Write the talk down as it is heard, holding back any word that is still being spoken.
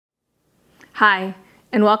Hi,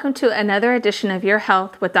 and welcome to another edition of Your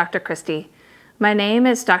Health with Dr. Christy. My name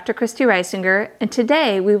is Dr. Christy Reisinger, and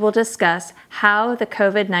today we will discuss how the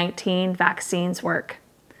COVID-19 vaccines work.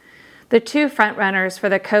 The two frontrunners for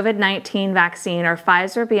the COVID-19 vaccine are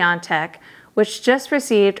Pfizer-BioNTech, which just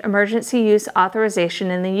received emergency use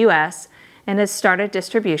authorization in the U.S. and has started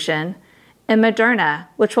distribution, and Mrna,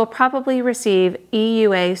 which will probably receive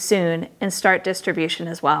EUA soon and start distribution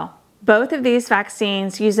as well. Both of these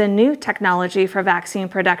vaccines use a new technology for vaccine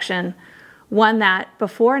production, one that,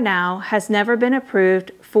 before now, has never been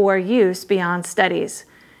approved for use beyond studies.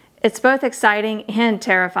 It's both exciting and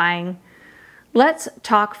terrifying. Let's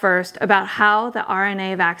talk first about how the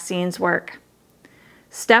RNA vaccines work.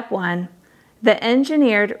 Step 1. The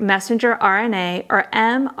engineered messenger RNA, or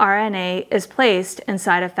mRNA, is placed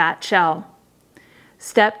inside a fat shell.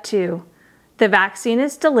 Step 2. The vaccine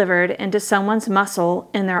is delivered into someone's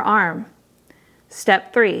muscle in their arm.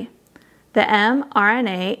 Step 3. The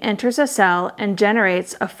mRNA enters a cell and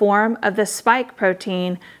generates a form of the spike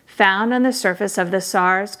protein found on the surface of the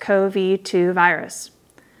SARS-CoV-2 virus.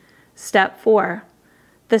 Step 4.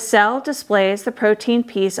 The cell displays the protein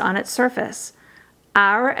piece on its surface.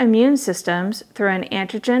 Our immune systems, through an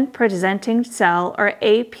antigen-presenting cell, or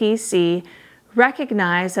APC,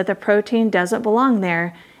 recognize that the protein doesn't belong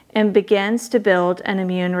there and begins to build an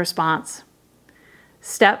immune response.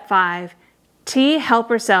 Step 5. T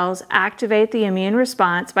helper cells activate the immune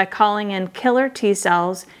response by calling in killer T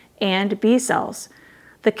cells and B cells.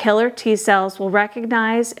 The killer T cells will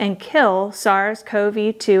recognize and kill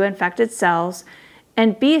SARS-CoV-2 infected cells,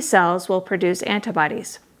 and B cells will produce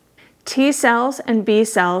antibodies. T cells and B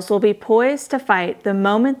cells will be poised to fight the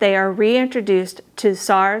moment they are reintroduced to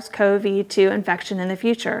SARS-CoV-2 infection in the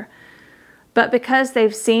future. But because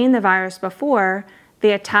they've seen the virus before,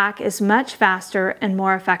 the attack is much faster and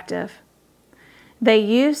more effective. They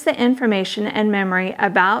use the information and memory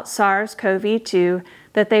about SARS-CoV-2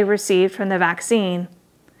 that they received from the vaccine.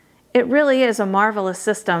 It really is a marvelous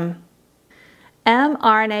system.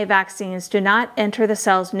 mRNA vaccines do not enter the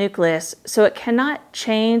cell's nucleus, so it cannot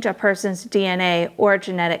change a person's DNA or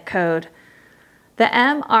genetic code. The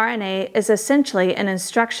mRNA is essentially an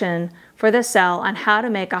instruction for the cell on how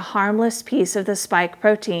to make a harmless piece of the spike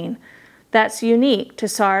protein that's unique to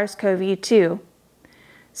SARS-CoV-2.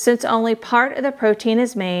 Since only part of the protein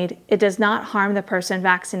is made, it does not harm the person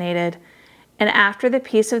vaccinated, and after the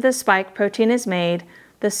piece of the spike protein is made,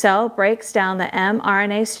 the cell breaks down the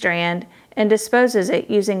mRNA strand and disposes it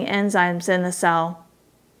using enzymes in the cell.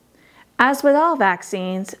 As with all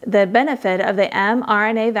vaccines, the benefit of the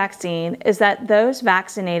mRNA vaccine is that those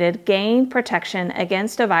vaccinated gain protection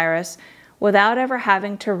against a virus without ever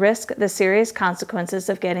having to risk the serious consequences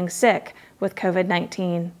of getting sick with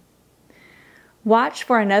COVID-19. Watch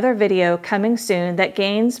for another video coming soon that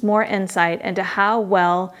gains more insight into how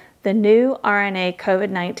well the new RNA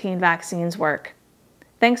COVID-19 vaccines work.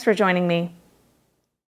 Thanks for joining me.